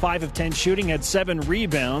 points on 5 of 10 shooting, had 7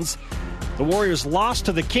 rebounds. The Warriors lost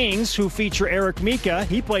to the Kings, who feature Eric Mika.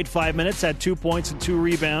 He played 5 minutes, had 2 points and 2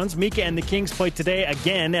 rebounds. Mika and the Kings played today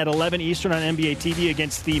again at 11 Eastern on NBA TV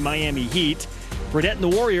against the Miami Heat. Fredette and the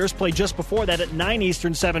Warriors played just before that at 9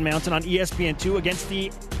 Eastern, 7 Mountain on ESPN2 against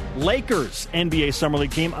the Lakers NBA Summer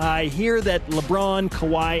League team. I hear that LeBron,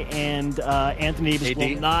 Kawhi, and Anthony Davis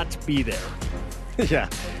will not be there. Yeah,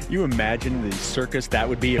 you imagine the circus that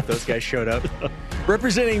would be if those guys showed up.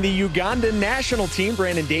 Representing the Ugandan national team,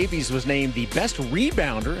 Brandon Davies was named the best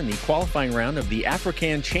rebounder in the qualifying round of the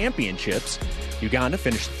African Championships. Uganda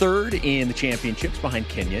finished third in the championships behind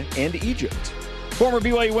Kenya and Egypt. Former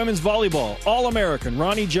BYU women's volleyball All-American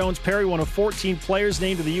Ronnie Jones-Perry, one of 14 players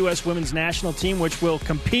named to the U.S. women's national team, which will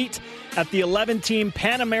compete at the 11-team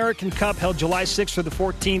Pan American Cup held July 6th through the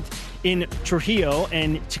 14th in Trujillo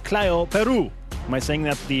and Chiclayo, Peru. Am I saying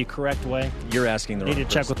that the correct way? You're asking the wrong person. Need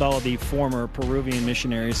to check with all of the former Peruvian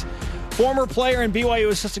missionaries. Former player and BYU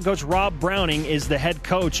assistant coach Rob Browning is the head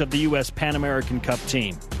coach of the U.S. Pan American Cup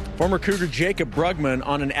team. Former Cougar Jacob Brugman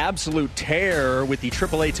on an absolute tear with the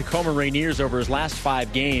AAA Tacoma Rainiers over his last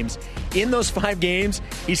 5 games. In those 5 games,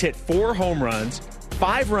 he's hit 4 home runs,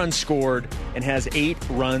 5 runs scored, and has 8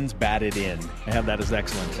 runs batted in. I have that as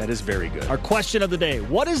excellent. That is very good. Our question of the day: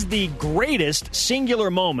 what is the greatest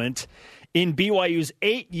singular moment in BYU's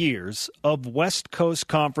 8 years of West Coast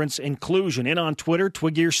Conference inclusion? In on Twitter,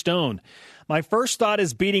 Twiggear Stone. My first thought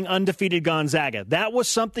is beating undefeated Gonzaga. That was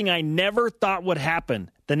something I never thought would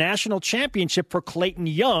happen. The national championship for Clayton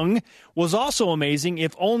Young was also amazing,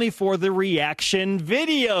 if only for the reaction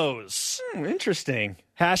videos. Interesting.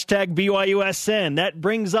 Hashtag BYUSN. That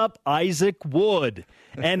brings up Isaac Wood.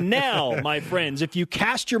 And now, my friends, if you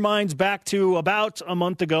cast your minds back to about a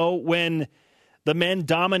month ago when The men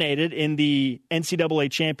dominated in the NCAA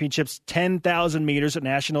championships, 10,000 meters at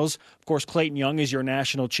nationals. Of course, Clayton Young is your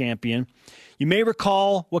national champion. You may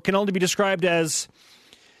recall what can only be described as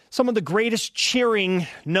some of the greatest cheering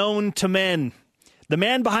known to men. The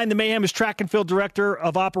man behind the mayhem is track and field director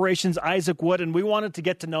of operations, Isaac Wood, and we wanted to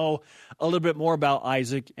get to know a little bit more about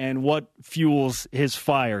Isaac and what fuels his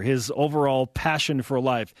fire, his overall passion for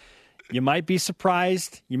life. You might be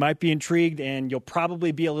surprised, you might be intrigued, and you'll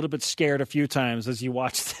probably be a little bit scared a few times as you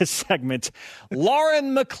watch this segment.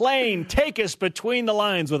 Lauren McLean, take us between the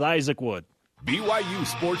lines with Isaac Wood. BYU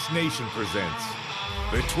Sports Nation presents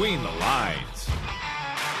Between the Lines.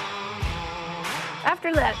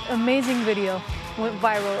 After that amazing video went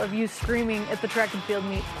viral of you screaming at the track and field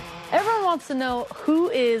meet, everyone wants to know, who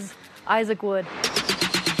is Isaac Wood?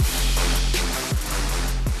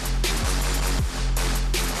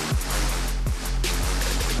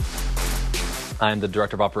 I'm the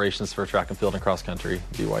director of operations for track and field and cross country,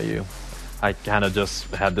 BYU. I kind of just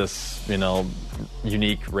had this,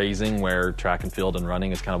 unique raising where track and field and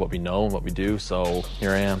running is kind of what we know and what we do, so here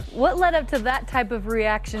I am. What led up to that type of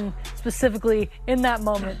reaction specifically in that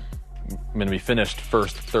moment? I mean, we finished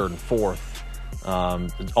first, third, and fourth,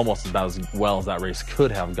 almost about as well as that race could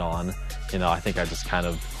have gone. I think I just kind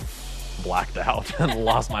of blacked out and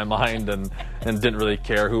lost my mind and didn't really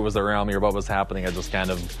care who was around me or what was happening. I just kind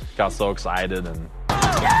of got so excited and...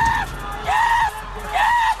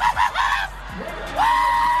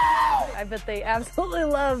 I bet they absolutely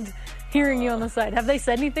loved hearing you on the side. Have they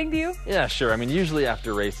said anything to you? Yeah, sure. I mean, usually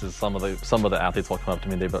after races, some of the athletes will come up to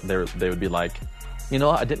me. They would be like,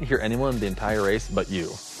 I didn't hear anyone the entire race but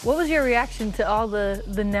you. What was your reaction to all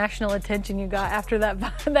the national attention you got after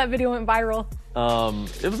that video went viral?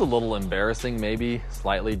 It was a little embarrassing, maybe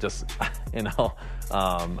slightly. Just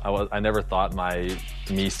I never thought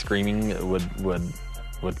me screaming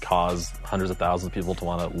would cause hundreds of thousands of people to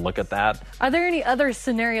want to look at that. Are there any other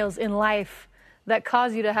scenarios in life that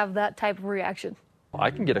cause you to have that type of reaction?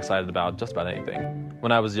 I can get excited about just about anything.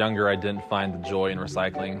 When I was younger, I didn't find the joy in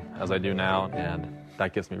recycling as I do now, and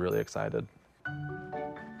that gets me really excited.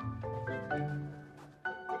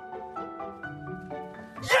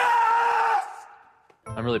 Yes!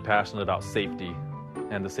 I'm really passionate about safety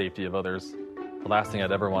and the safety of others. The last thing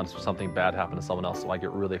I'd ever want is for something bad happen to someone else, so I get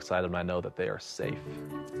really excited when I know that they are safe.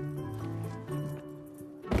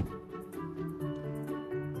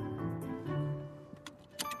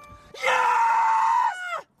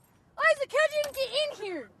 Isaac, how'd you get in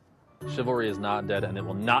here? Chivalry is not dead, and it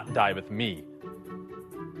will not die with me.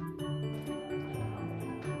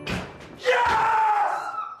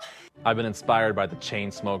 I've been inspired by the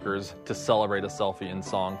Chainsmokers to celebrate a selfie in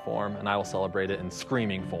song form, and I will celebrate it in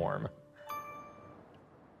screaming form.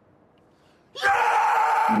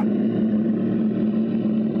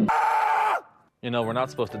 We're not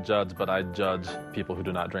supposed to judge, but I judge people who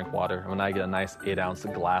do not drink water. When I get a nice 8-ounce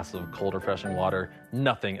glass of cold, refreshing water,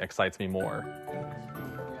 nothing excites me more.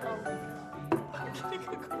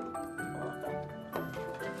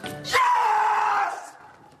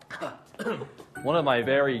 One of my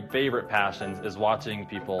very favorite passions is watching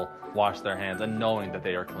people wash their hands and knowing that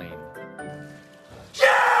they are clean.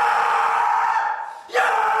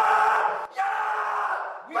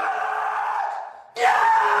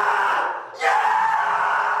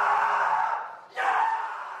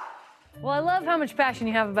 Well, I love how much passion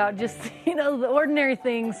you have about just, the ordinary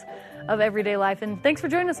things of everyday life. And thanks for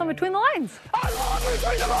joining us on Between the Lines. I love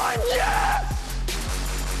Between the Lines, yes!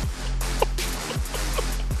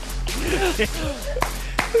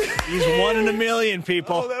 He's one in a million,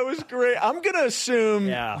 people. Oh, that was great. I'm going to assume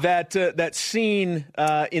that that scene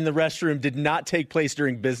in the restroom did not take place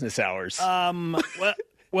during business hours.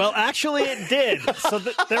 Well, actually, it did. So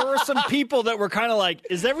there were some people that were kind of like,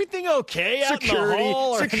 "Is everything okay out in the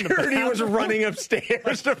hall?" Or Security in the was running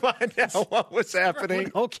upstairs to find out what was happening.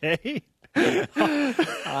 Okay,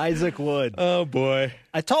 Isaac Wood. Oh boy,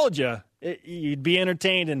 I told you you'd be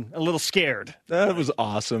entertained and a little scared. That was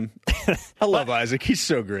awesome. I love Isaac. He's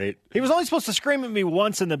so great. He was only supposed to scream at me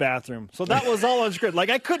once in the bathroom, so that was all on script. Like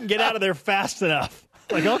I couldn't get out of there fast enough.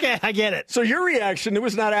 Like, okay, I get it. So your reaction, it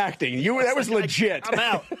was not acting. That was legit. I'm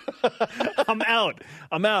out. I'm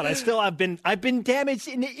out. I've been damaged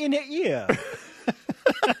in the ear.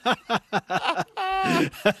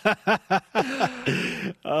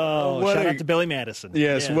 Shout out to Billy Madison.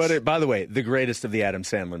 Yes. By the way, the greatest of the Adam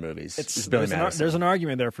Sandler movies. It's Billy Madison. There's an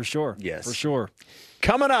argument there for sure. Yes. For sure.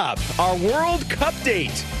 Coming up, our World Cup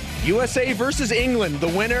date. USA versus England. The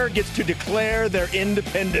winner gets to declare their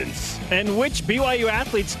independence. And which BYU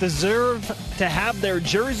athletes deserve to have their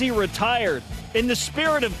jersey retired? In the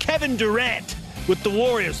spirit of Kevin Durant, with the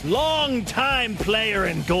Warriors, longtime player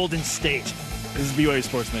in Golden State. This is BYU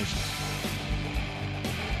Sports Nation.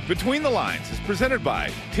 Between the Lines is presented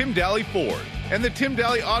by Tim Daly Ford and the Tim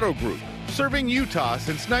Daly Auto Group, serving Utah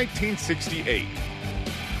since 1968.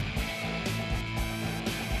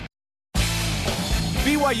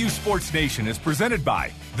 BYU Sports Nation is presented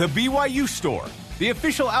by The BYU Store, the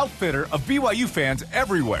official outfitter of BYU fans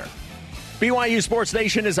everywhere. BYU Sports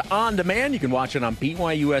Nation is on demand. You can watch it on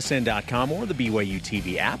BYUSN.com or the BYU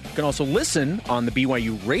TV app. You can also listen on the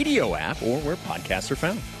BYU Radio app or where podcasts are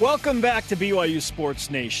found. Welcome back to BYU Sports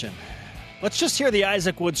Nation. Let's just hear the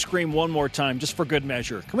Isaac Wood scream one more time, just for good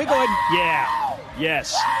measure. Can we go ahead? Yeah.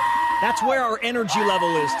 Yes. That's where our energy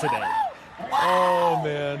level is today. Oh,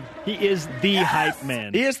 man. He is the hype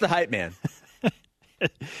man. He is the hype man.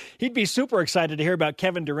 He'd be super excited to hear about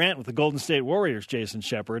Kevin Durant with the Golden State Warriors, Jason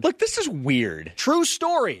Shepard. Look, this is weird. True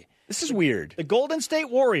story. This is weird. The Golden State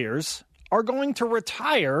Warriors are going to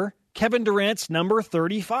retire Kevin Durant's number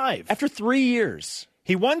 35. After 3 years.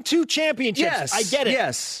 He won 2 championships. Yes. I get it.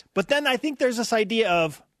 Yes. But then I think there's this idea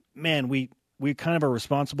of, man, we kind of are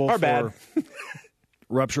responsible for bad.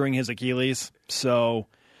 rupturing his Achilles. So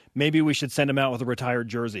maybe we should send him out with a retired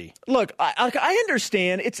jersey. Look, I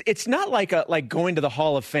understand. It's not like going to the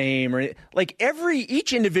Hall of Fame or like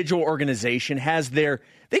each individual organization has they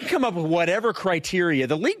can come up with whatever criteria.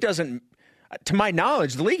 The league doesn't, to my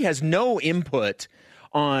knowledge, the league has no input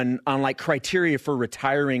on like criteria for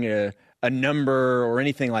retiring a number or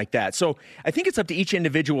anything like that. So I think it's up to each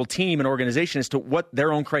individual team and organization as to what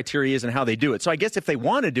their own criteria is and how they do it. So I guess if they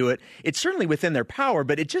want to do it, it's certainly within their power,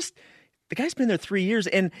 but the guy's been there 3 years,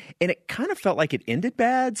 and it kind of felt like it ended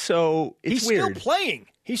bad, so it's weird.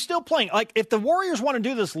 He's still playing. Like, if the Warriors want to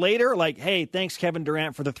do this later, like, hey, thanks, Kevin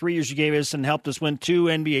Durant, for the 3 years you gave us and helped us win 2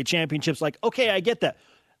 NBA championships, like, okay, I get that.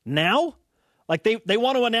 Now? Like, they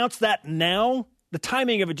want to announce that now? The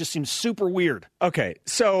timing of it just seems super weird. Okay,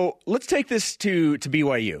 so let's take this to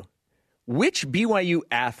BYU. Which BYU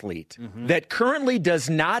athlete that currently does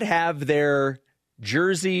not have their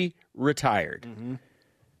jersey retired,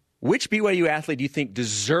 which BYU athlete do you think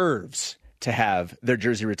deserves to have their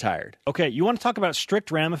jersey retired? Okay, you want to talk about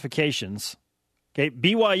strict ramifications. Okay,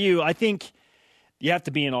 BYU, I think you have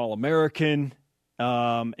to be an All-American,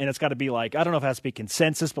 and it's got to be like, I don't know if it has to be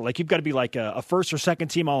consensus, but like you've got to be like a first or second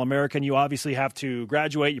team All-American. You obviously have to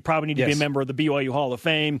graduate. You probably need to be a member of the BYU Hall of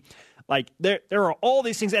Fame. Like there are all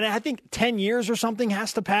these things, and I think 10 years or something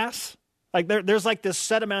has to pass. Like there's like this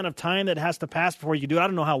set amount of time that has to pass before you do it. I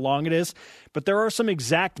don't know how long it is, but there are some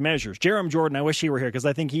exact measures. Jerem Jordan, I wish he were here because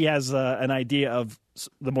I think he has an idea of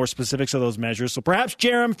the more specifics of those measures. So perhaps,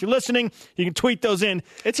 Jerem, if you're listening, you can tweet those in.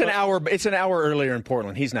 It's an hour earlier in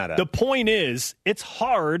Portland. He's not up. The point is, it's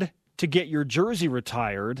hard to get your jersey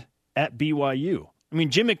retired at BYU. I mean,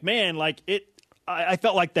 Jim McMahon, like it. I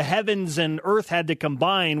felt like the heavens and earth had to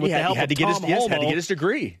combine with the help of Tom Holmoe had to get his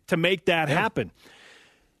degree to make that happen.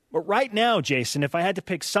 But right now, Jason, if I had to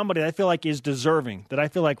pick somebody that I feel like is deserving, that I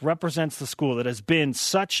feel like represents the school, that has been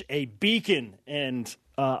such a beacon and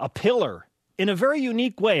a pillar in a very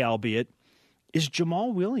unique way, albeit, is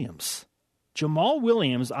Jamal Williams. Jamal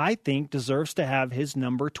Williams, I think, deserves to have his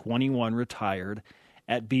number 21 retired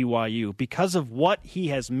at BYU because of what he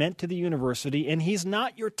has meant to the university, and he's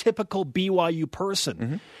not your typical BYU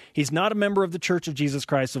person. He's not a member of the Church of Jesus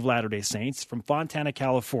Christ of Latter-day Saints from Fontana,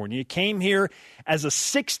 California. Came here as a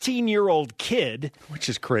 16-year-old kid. Which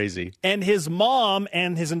is crazy. And his mom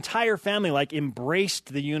and his entire family, like,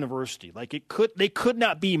 embraced the university. Like, they could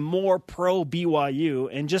not be more pro-BYU,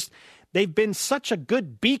 and just they've been such a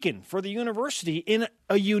good beacon for the university in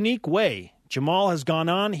a unique way. Jamal has gone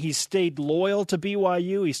on. He's stayed loyal to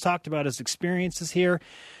BYU. He's talked about his experiences here.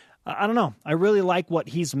 I don't know. I really like what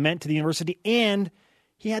he's meant to the university. And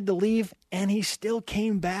he had to leave, and he still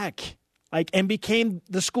came back and became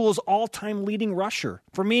the school's all-time leading rusher.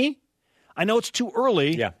 For me, I know it's too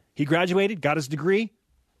early. Yeah. He graduated, got his degree.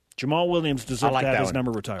 Jamal Williams deserves to have his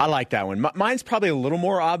number retired. I like that one. Mine's probably a little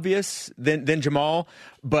more obvious than Jamal,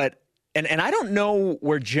 but And I don't know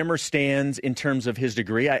where Jimmer stands in terms of his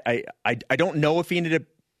degree. I don't know if he ended up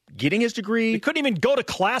getting his degree. He couldn't even go to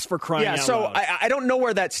class for crying out loud. I don't know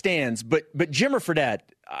where that stands. But Jimmer Fredette,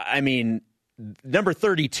 I mean, number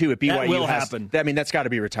 32 at BYU that will happen. I mean, that's got to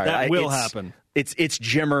be retired. That will happen. It's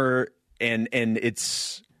Jimmer, and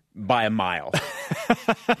it's by a mile.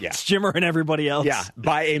 Yeah, it's Jimmer and everybody else. Yeah,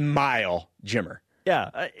 by a mile, Jimmer.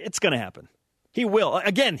 Yeah, it's going to happen. He will.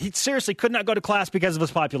 Again, he seriously could not go to class because of his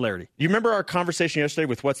popularity. You remember our conversation yesterday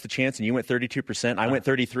with what's the chance, and you went 32%, I went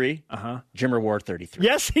 33%? Jimmer wore 33%.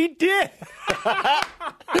 Yes, he did.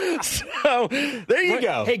 So there you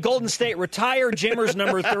go. Hey, Golden State, retire Jimmer's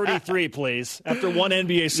number 33, please, after one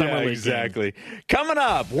NBA Summer League exactly. game. Coming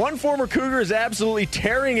up, one former Cougar is absolutely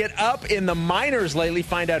tearing it up in the minors lately.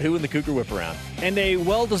 Find out who in the Cougar Whip Around. And a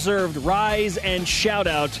well-deserved rise and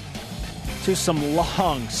shout-out to some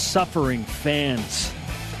long-suffering fans.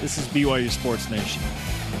 This is BYU Sports Nation.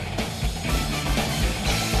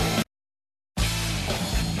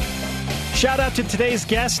 Shout out to today's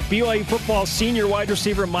guest, BYU football senior wide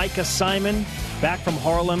receiver Micah Simon, back from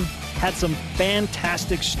Harlem. Had some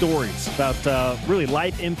fantastic stories about really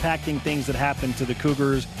life-impacting things that happened to the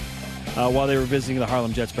Cougars while they were visiting the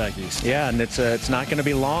Harlem Jets back east. Yeah, and it's not going to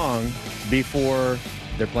be long before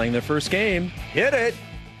they're playing their first game. Hit it!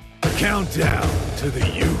 Countdown to the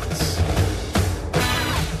Utes.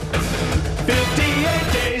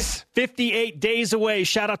 58 days away.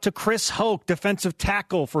 Shout out to Chris Hoke, defensive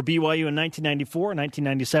tackle for BYU in 1994,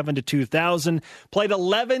 1997 to 2000. Played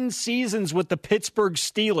 11 seasons with the Pittsburgh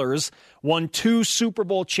Steelers. Won 2 Super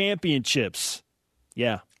Bowl championships.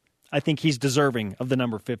 Yeah, I think he's deserving of the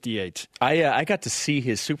number 58. I got to see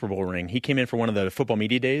his Super Bowl ring. He came in for one of the football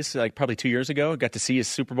media days, like probably 2 years ago. Got to see his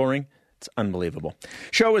Super Bowl ring. It's unbelievable.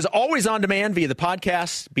 Show is always on demand via the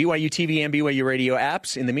podcast, BYU TV, and BYU Radio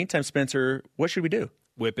apps. In the meantime, Spencer, what should we do?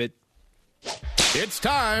 Whip it. It's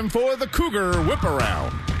time for the Cougar Whip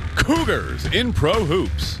Around. Cougars in Pro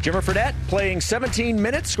Hoops. Jimmer Fredette playing 17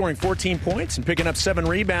 minutes, scoring 14 points, and picking up 7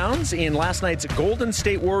 rebounds in last night's Golden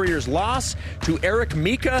State Warriors loss to Eric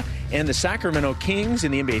Mika and the Sacramento Kings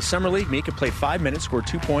in the NBA Summer League. Mika played 5 minutes, scored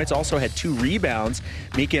 2 points, also had 2 rebounds.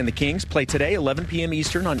 Mika and the Kings play today, 11 p.m.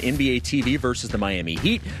 Eastern on NBA TV versus the Miami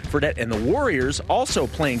Heat. Fredette and the Warriors also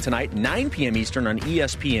playing tonight, 9 p.m. Eastern on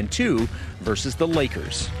ESPN2 versus the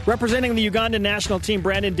Lakers. Representing the Ugandan national team,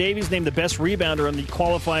 Brandon Davies named the best rebounder in the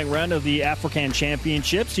qualifying round of the African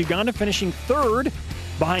Championships. Uganda finishing 3rd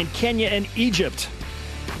behind Kenya and Egypt.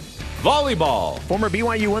 Volleyball. Former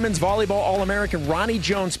BYU women's volleyball All-American Ronnie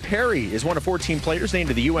Jones-Perry is one of 14 players named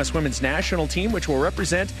to the U.S. women's national team, which will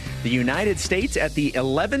represent the United States at the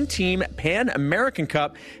 11-team Pan American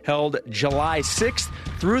Cup held July 6th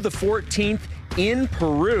through the 14th in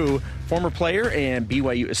Peru. Former player and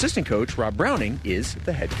BYU assistant coach Rob Browning is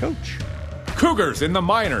the head coach. Cougars in the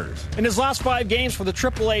minors. In his last 5 games for the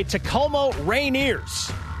AAA Tacoma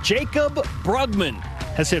Rainiers, Jacob Brugman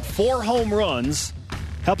has hit 4 home runs,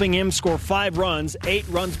 helping him score 5 runs, 8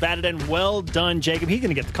 runs batted in. Well done, Jacob. He's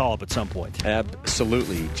going to get the call up at some point.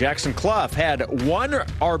 Absolutely. Jackson Clough had 1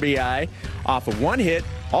 RBI off of 1 hit,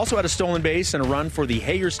 also had a stolen base and a run for the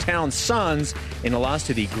Hagerstown Suns in a loss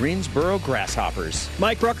to the Greensboro Grasshoppers.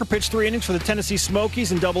 Mike Rucker pitched 3 innings for the Tennessee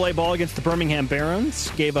Smokies in AA ball against the Birmingham Barons.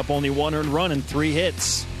 Gave up only 1 earned run and 3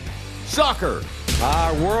 hits. Soccer.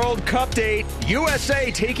 Our World Cup date,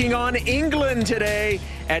 USA taking on England today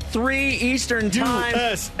at 3 Eastern Time.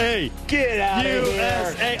 USA. Get out of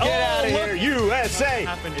USA. here. Get out of here. USA.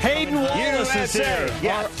 Hayden Wallace is here.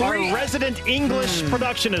 Yeah, our resident English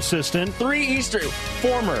production assistant. 3 Eastern.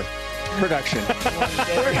 Former production.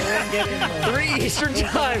 3 Eastern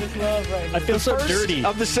Time. I feel so dirty.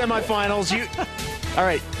 Of the semifinals. All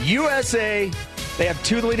right, USA. They have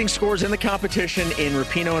 2 leading scorers in the competition in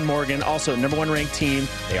Rapinoe and Morgan. Also, number 1 ranked team.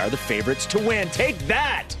 They are the favorites to win. Take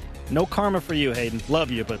that! No karma for you, Hayden.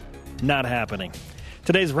 Love you, but not happening.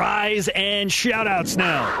 Today's Rise and Shoutouts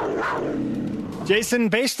now. Jason,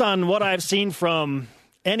 based on what I've seen from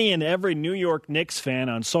any and every New York Knicks fan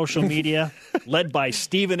on social media, led by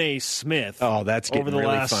Stephen A. Smith. Oh, that's getting over the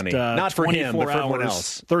really last, funny. Not for him, but for everyone hours,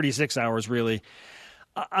 else. 36 hours, really.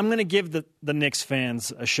 I'm going to give the Knicks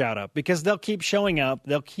fans a shout-out because they'll keep showing up.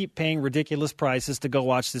 They'll keep paying ridiculous prices to go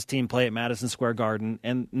watch this team play at Madison Square Garden,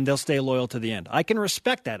 and they'll stay loyal to the end. I can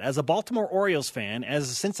respect that. As a Baltimore Orioles fan, as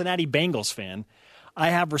a Cincinnati Bengals fan, I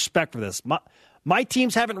have respect for this. My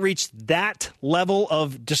teams haven't reached that level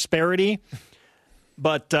of disparity,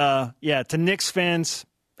 but, to Knicks fans,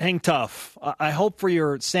 hang tough. I hope for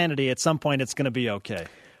your sanity at some point it's going to be okay.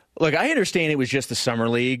 Look, I understand it was just the Summer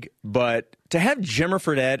League, but to have Jimmer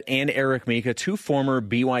Fredette and Eric Mika, 2 former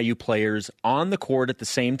BYU players, on the court at the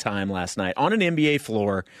same time last night on an NBA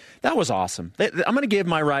floor, that was awesome. I'm going to give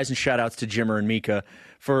my rise and shout-outs to Jimmer and Mika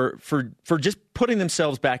for just putting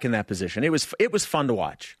themselves back in that position. It was fun to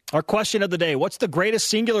watch. Our question of the day, what's the greatest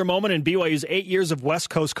singular moment in BYU's 8 years of West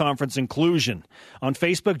Coast Conference inclusion? On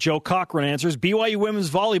Facebook, Joe Cochran answers, BYU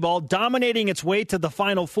women's volleyball dominating its way to the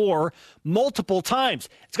Final Four multiple times.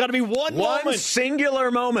 It's got to be one moment.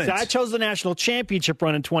 Singular moment. I chose the national championship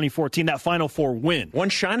run in 2014, that Final Four win. One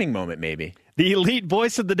shining moment, maybe. The Elite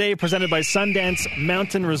Voice of the Day presented by Sundance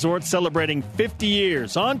Mountain Resort celebrating 50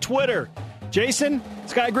 years. On Twitter, Jason,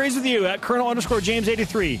 this guy agrees with you at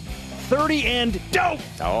Colonel_James83. 30 and dope.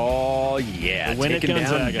 Oh, yeah. The win at Taking down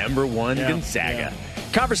Gonzaga. number 1 Gonzaga. Yeah.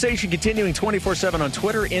 Conversation continuing 24/7 on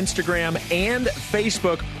Twitter, Instagram, and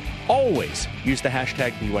Facebook. Always use the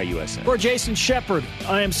hashtag BYUSN. For Jason Shepard,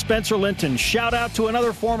 I am Spencer Linton. Shout out to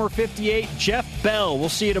another former 58, Jeff Bell. We'll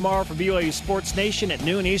see you tomorrow for BYU Sports Nation at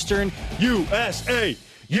noon Eastern. USA!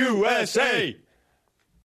 USA!